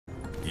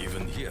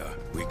Here,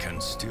 we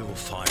can still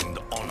find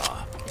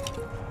honor.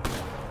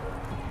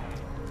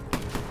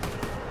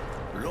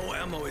 Low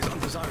ammo is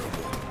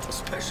undesirable,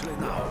 especially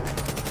now.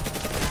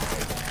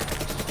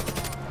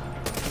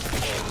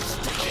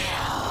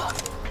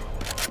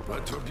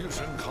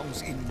 Retribution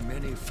comes in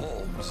many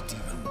forms,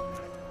 demon.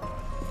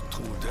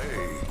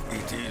 Today,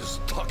 it is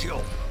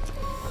Takeo.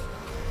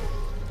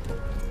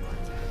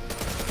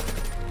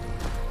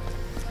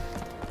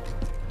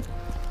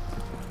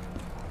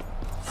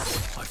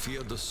 I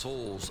fear the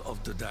souls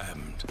of the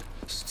damned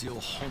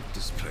still haunt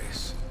this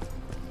place.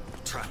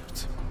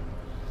 Trapped.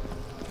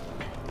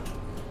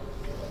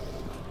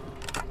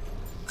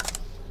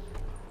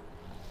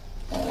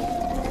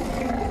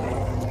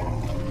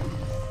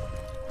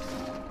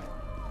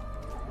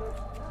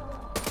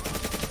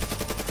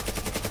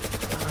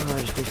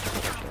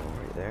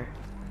 Over there.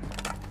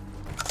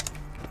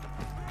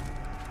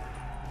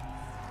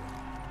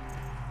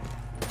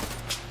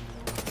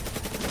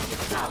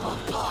 Double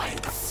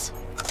points.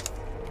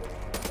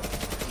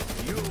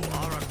 You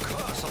are a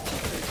curse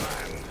upon the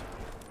land.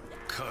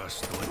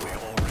 Cursed would we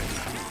already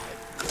be.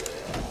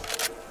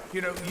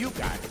 You know, you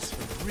guys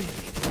have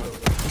really grown.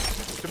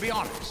 To be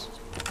honest,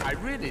 I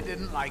really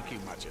didn't like you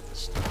much at the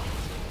start.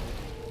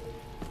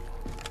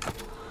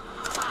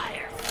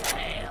 Fire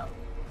fail.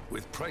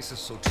 With prices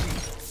so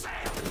cheap,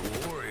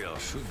 a warrior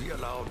should be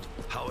allowed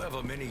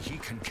however many he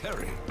can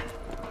carry.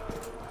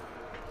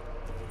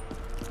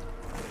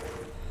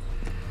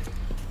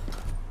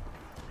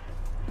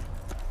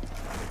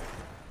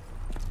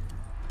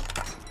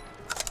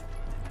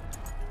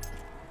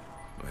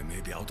 I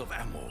may be out of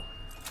ammo,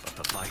 but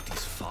the fight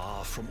is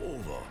far from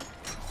over.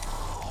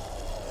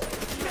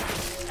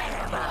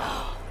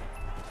 Ammo.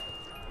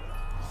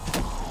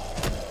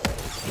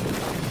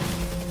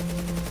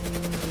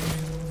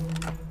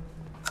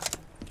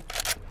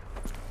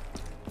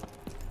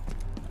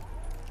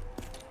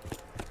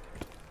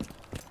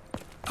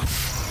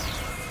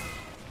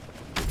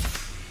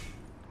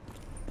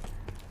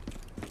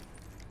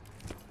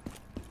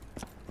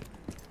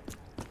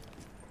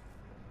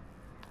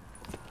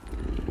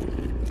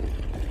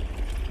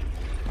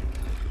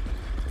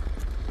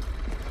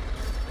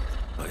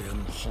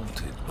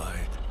 Haunted by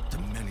the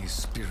many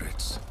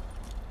spirits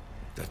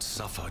that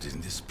suffered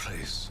in this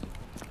place.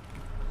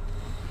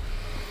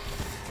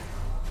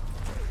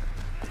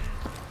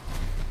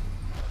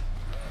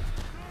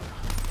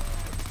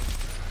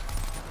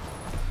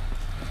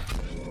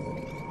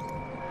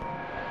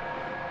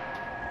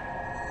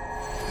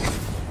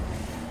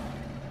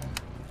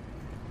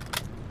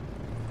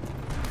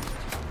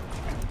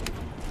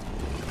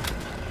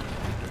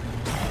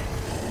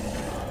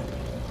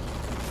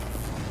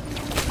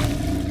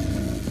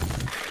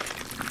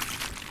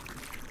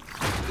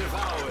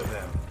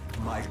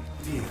 My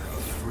dear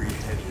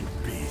three-headed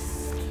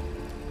beast.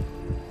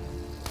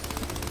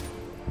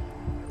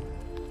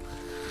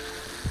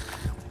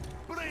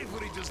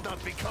 Bravery does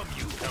not become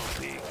you,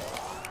 Healthy.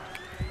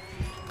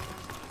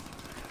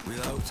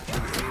 Without the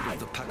aid of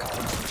the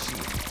Pacapun's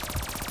machine,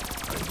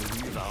 I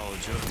believe our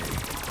journey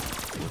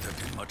would have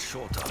been much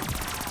shorter.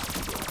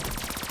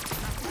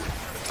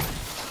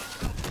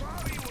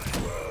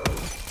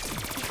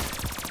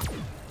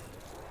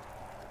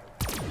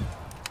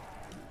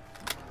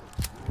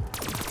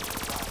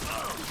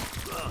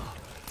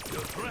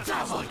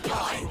 Double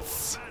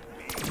points.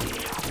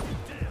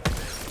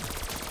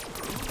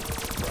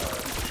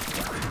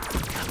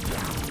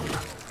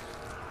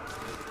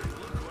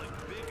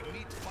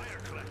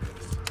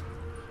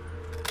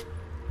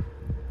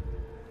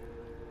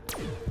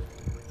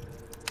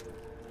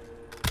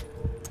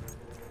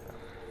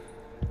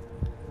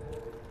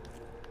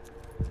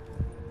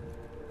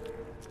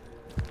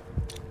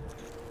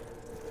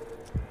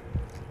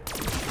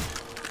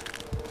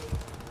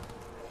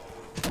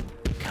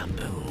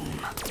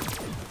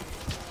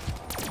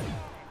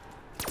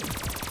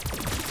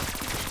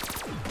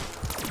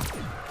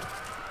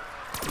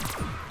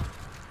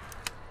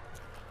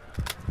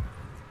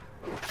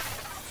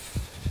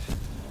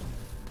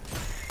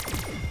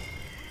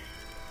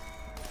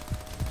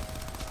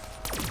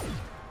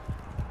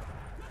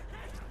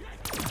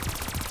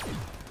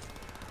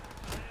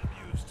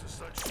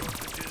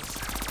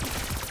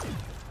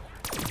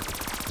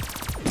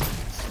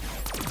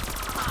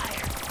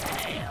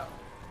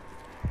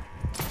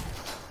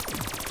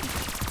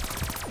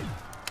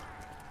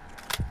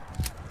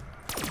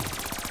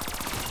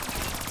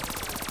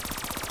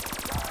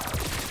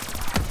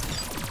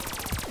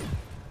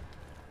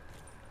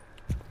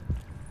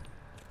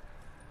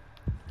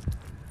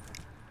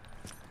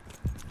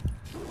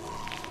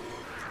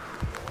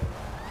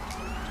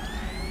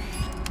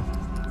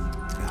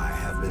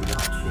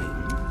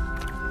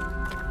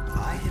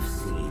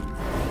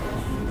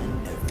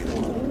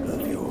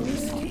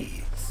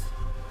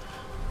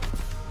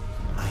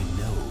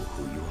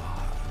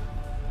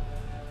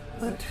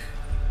 But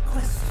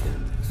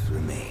questions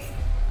remain.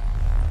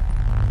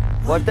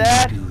 What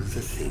that? Do the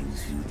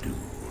things you do.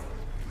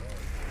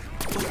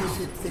 What is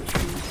it that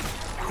you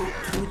hope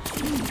to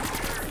achieve?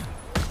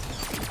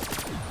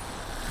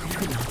 You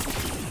cannot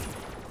see.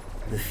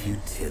 the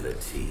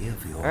futility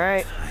of your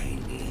Alright.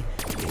 tiny,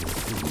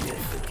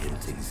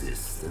 insignificant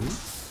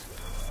existence?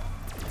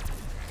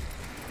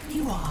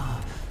 You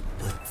are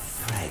but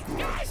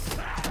fragments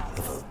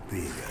of a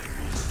bigger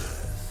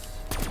universe.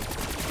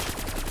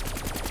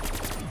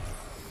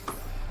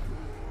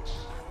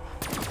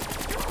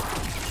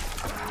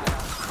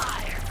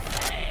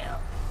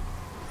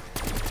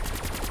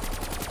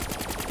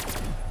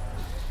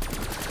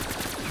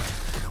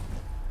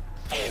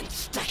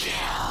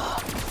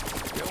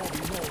 There will be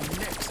no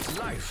next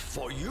life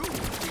for you,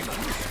 demon.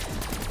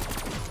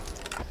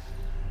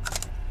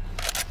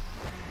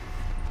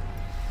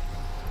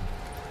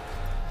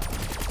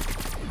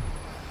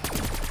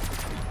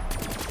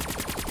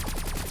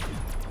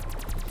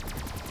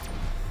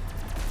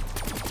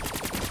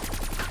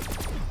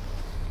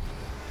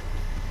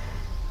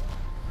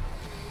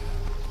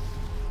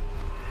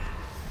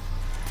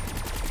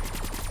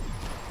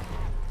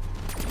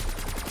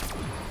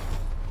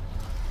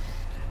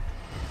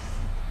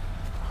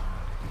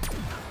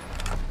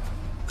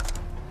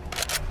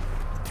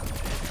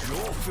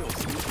 Your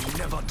filth will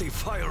never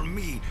defile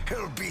me,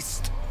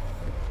 Hellbeast!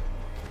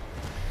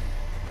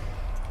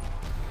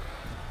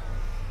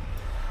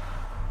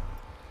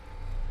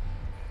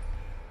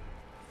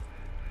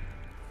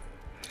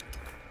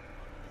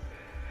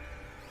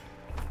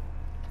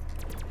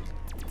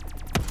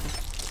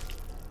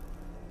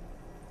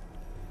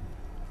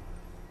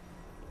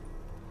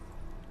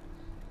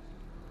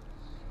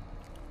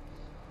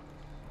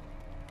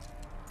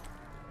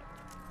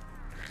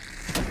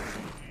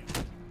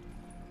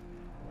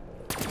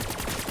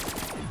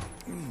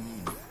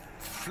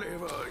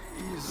 Flavor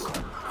is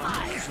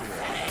unusual.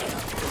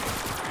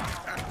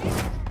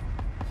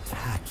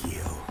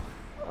 Takio,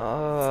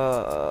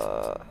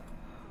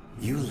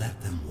 You you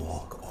let them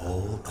walk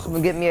all Someone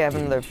over get me, I have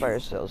another you. fire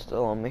cell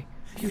still on me.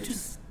 You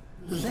just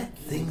let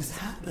things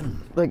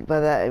happen. Like, by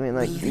that, I mean,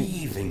 like,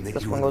 Believing that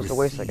this you one would goes to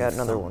waste, I got receive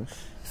another some one.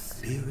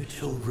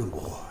 Spiritual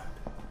reward.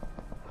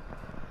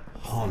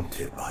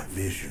 Haunted by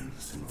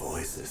visions and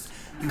voices,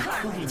 you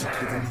clung to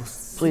the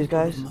most Please, simple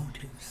guys. of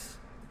motives.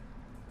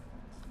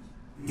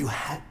 You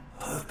had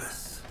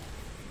purpose.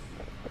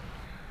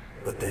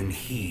 But then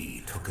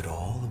he took it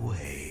all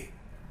away.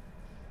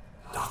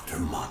 Dr.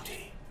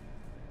 Monty.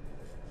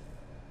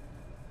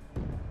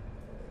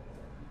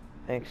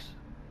 Thanks.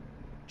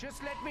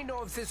 Just let me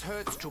know if this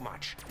hurts too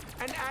much.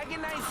 An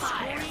agonized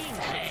scream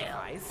should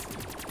suffice.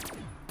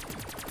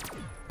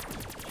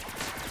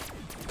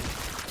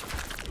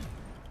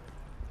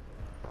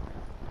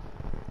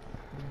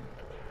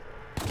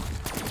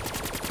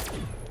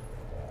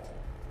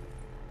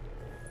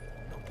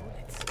 No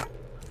bullets.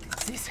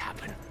 Did this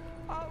happen?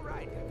 All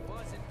right, I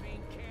wasn't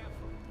being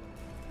careful.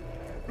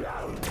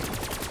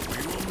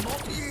 We will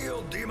not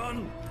yield,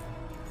 demon!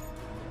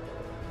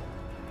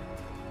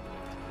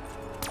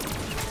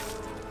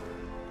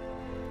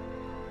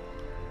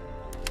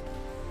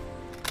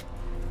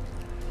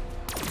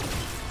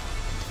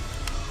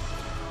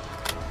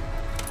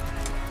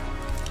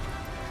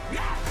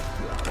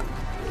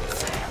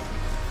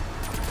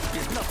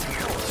 If nothing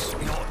else,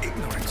 your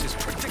ignorance is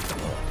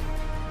predictable.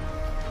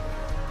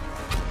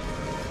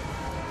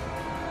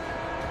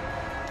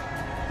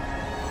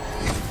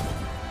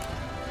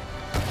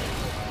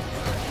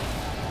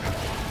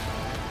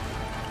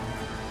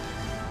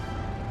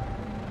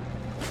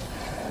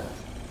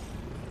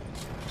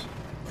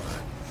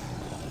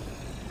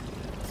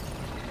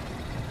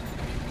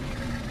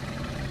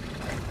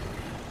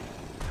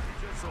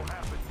 Just so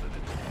happens that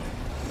it's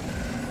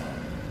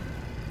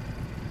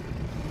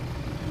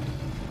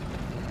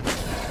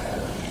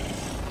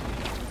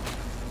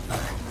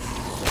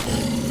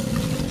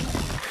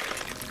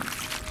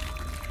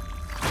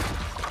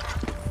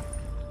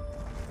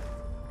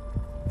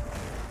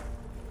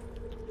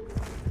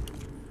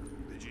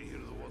Did you hear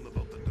the one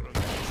about the drug?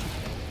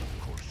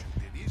 Of course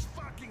you did. He's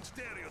fucking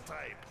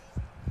stereotype.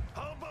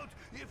 How about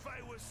if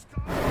I was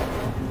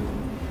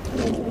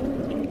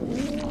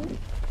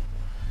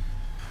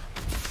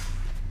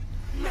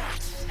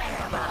Max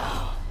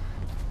ammo.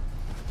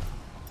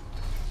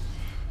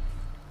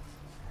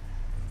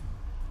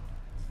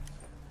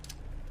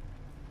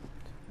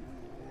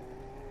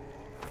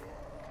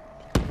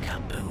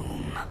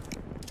 Kaboom.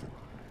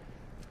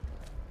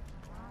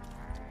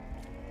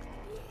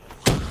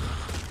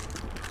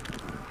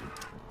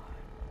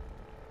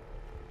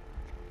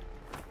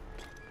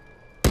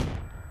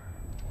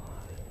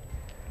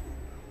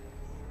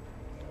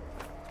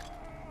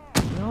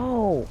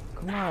 No!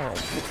 Come on.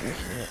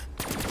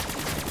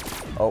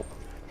 Oh,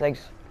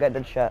 thanks. Got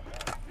that shot.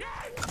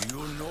 You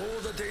know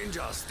the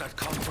dangers that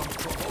come from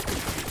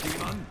provoking me,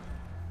 demon.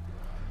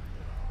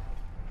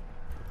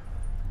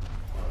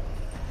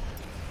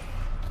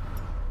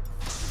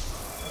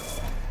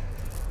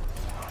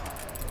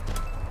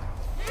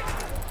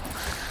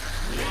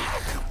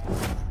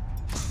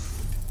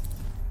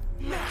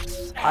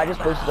 I just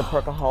posted the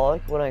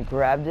Perkaholic. When I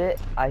grabbed it,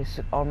 I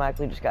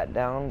automatically just got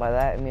down by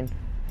that. I mean,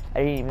 I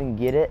didn't even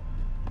get it.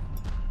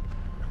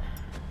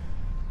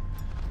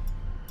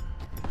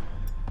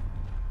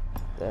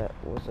 That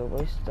was a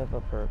waste of a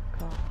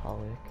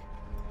Perkaholic.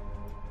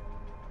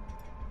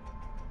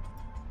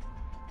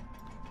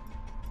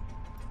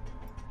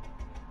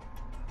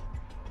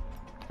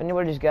 If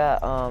anybody's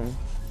got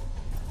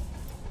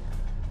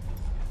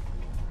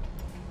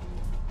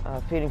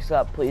feeding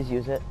sup, please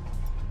use it.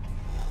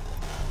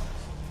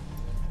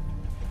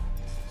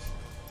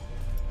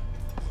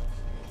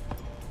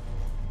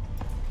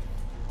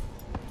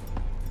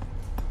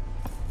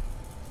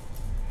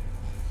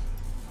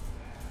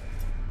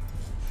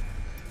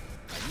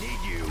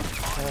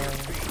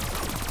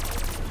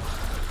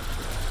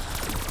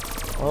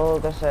 Oh,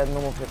 guess I had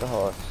no more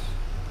Perkaholics.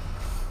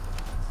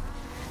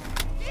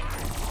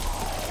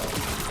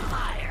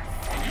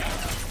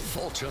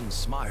 Fortune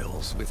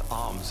smiles with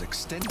arms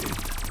extended.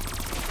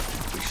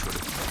 We should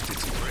expect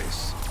its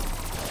grace.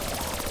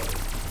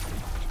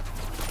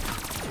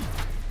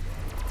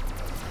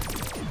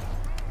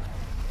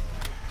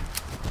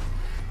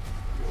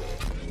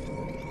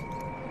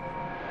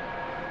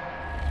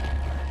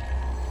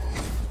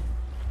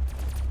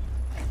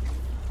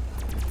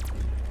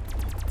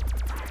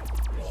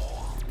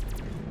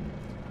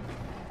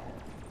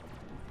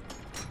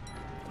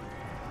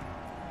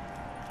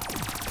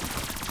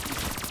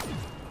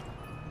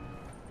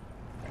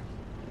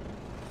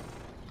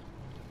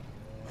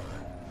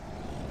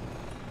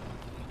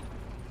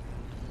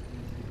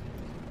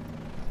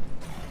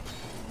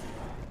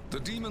 The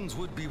demons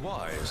would be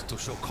wise to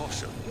show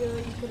caution,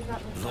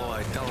 though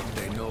I doubt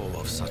they know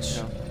of such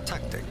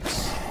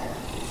tactics.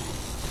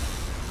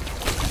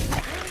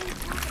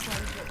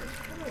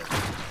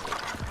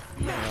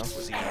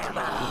 Was he a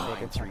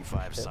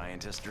 935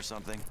 scientist or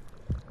something?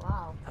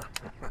 Wow.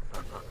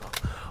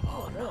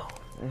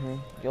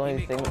 The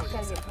only thing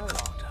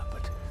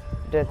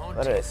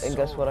and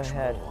guess what I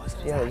had?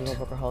 Yeah, there's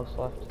no Perkaholics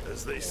left.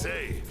 As they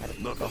say, not a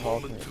Perkaholic.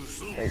 moment too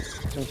soon. Like, as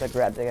soon as I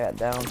grabbed it, I got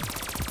down.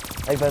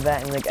 Like by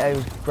that, and like I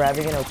was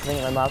grabbing it, I was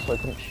clicking my mouse so I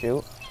couldn't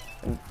shoot,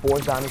 and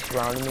 4 zombies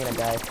surrounded me, and I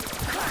died.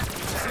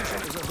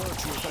 Precision is a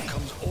virtue that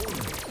comes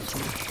only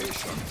through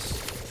patience.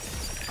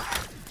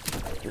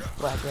 Just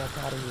black ass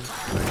out of here.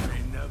 I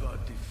may never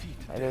defeat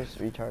I just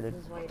retarded.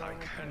 This is why you but I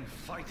don't can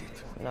fight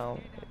it. No,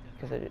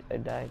 because I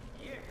died.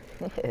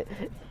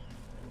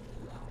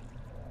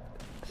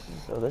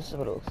 So this is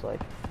what it looks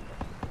like.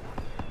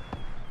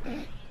 well,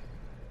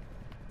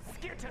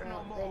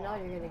 they know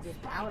you're gonna get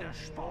out of here,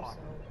 so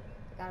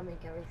gotta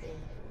make everything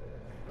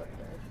look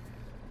good.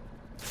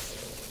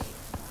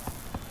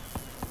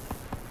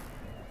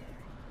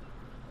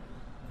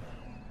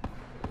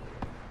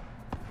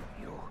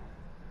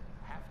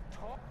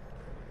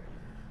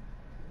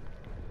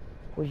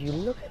 Would you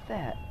look at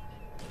that?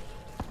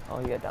 Oh,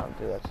 you got down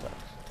too, that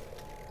sucks.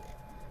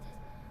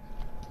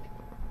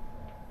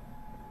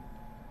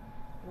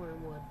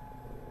 Wormwood.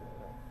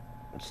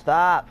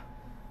 Stop!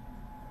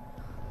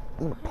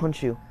 I'm gonna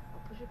punch you. I'll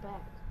push it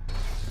back.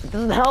 It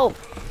doesn't help!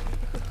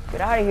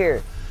 Get out of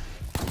here!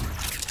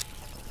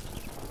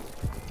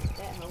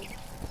 That helps.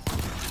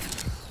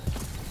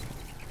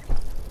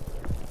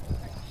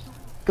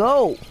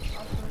 Go! I'll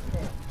push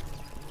it.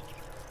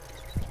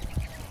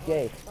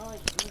 Yay. It's not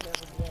like you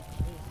never did.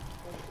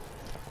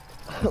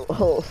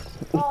 Oh,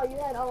 Oh, you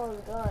had all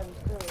those guns,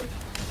 too.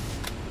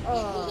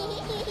 Oh.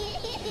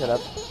 shut up.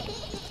 You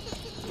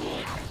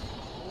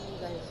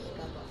guys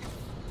got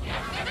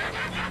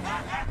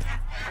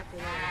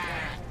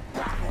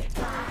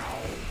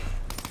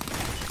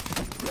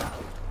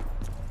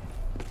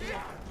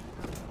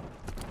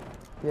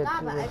Yeah,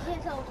 Stop it, I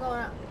can't tell what's going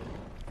on.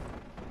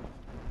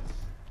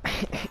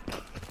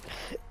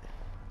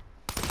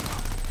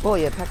 Oh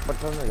yeah, pack punch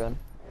thunder gun.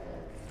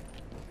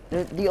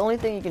 The only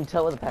thing you can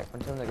tell with a pack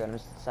punch thunder gun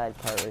is the side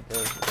part right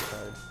there.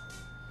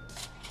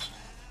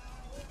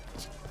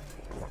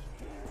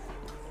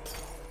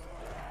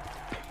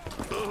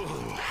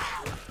 Oh,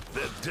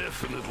 that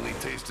definitely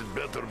tasted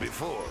better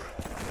before.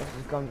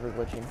 His guns were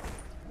glitching.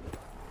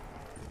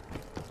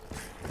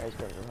 His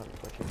guns were probably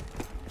glitching.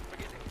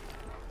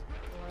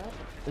 What?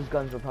 His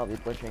guns were probably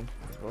glitching.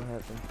 That's what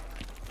happened.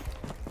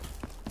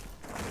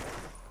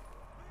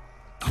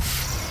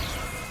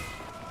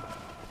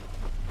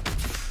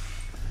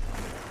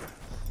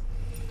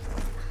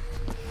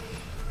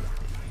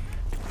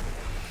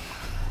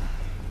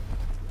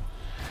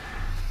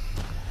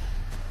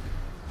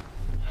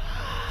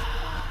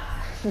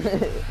 Your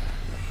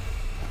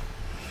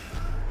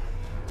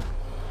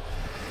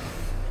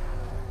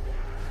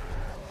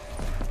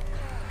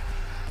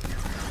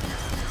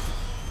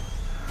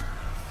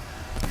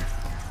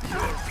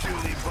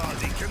puny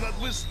body cannot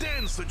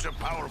withstand such a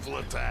powerful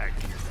attack.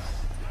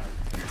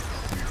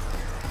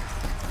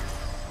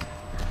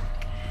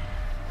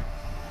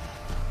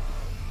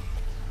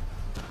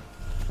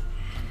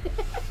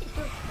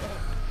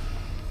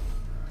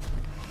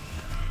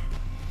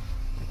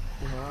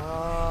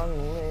 Long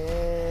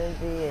live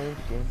the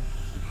ancient.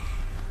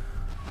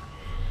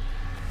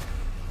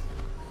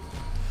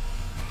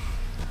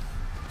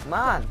 Come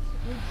on,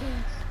 You're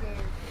getting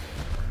scared.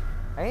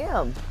 I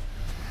am.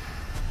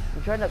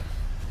 I'm trying to.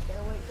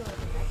 Gotta wait till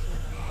it's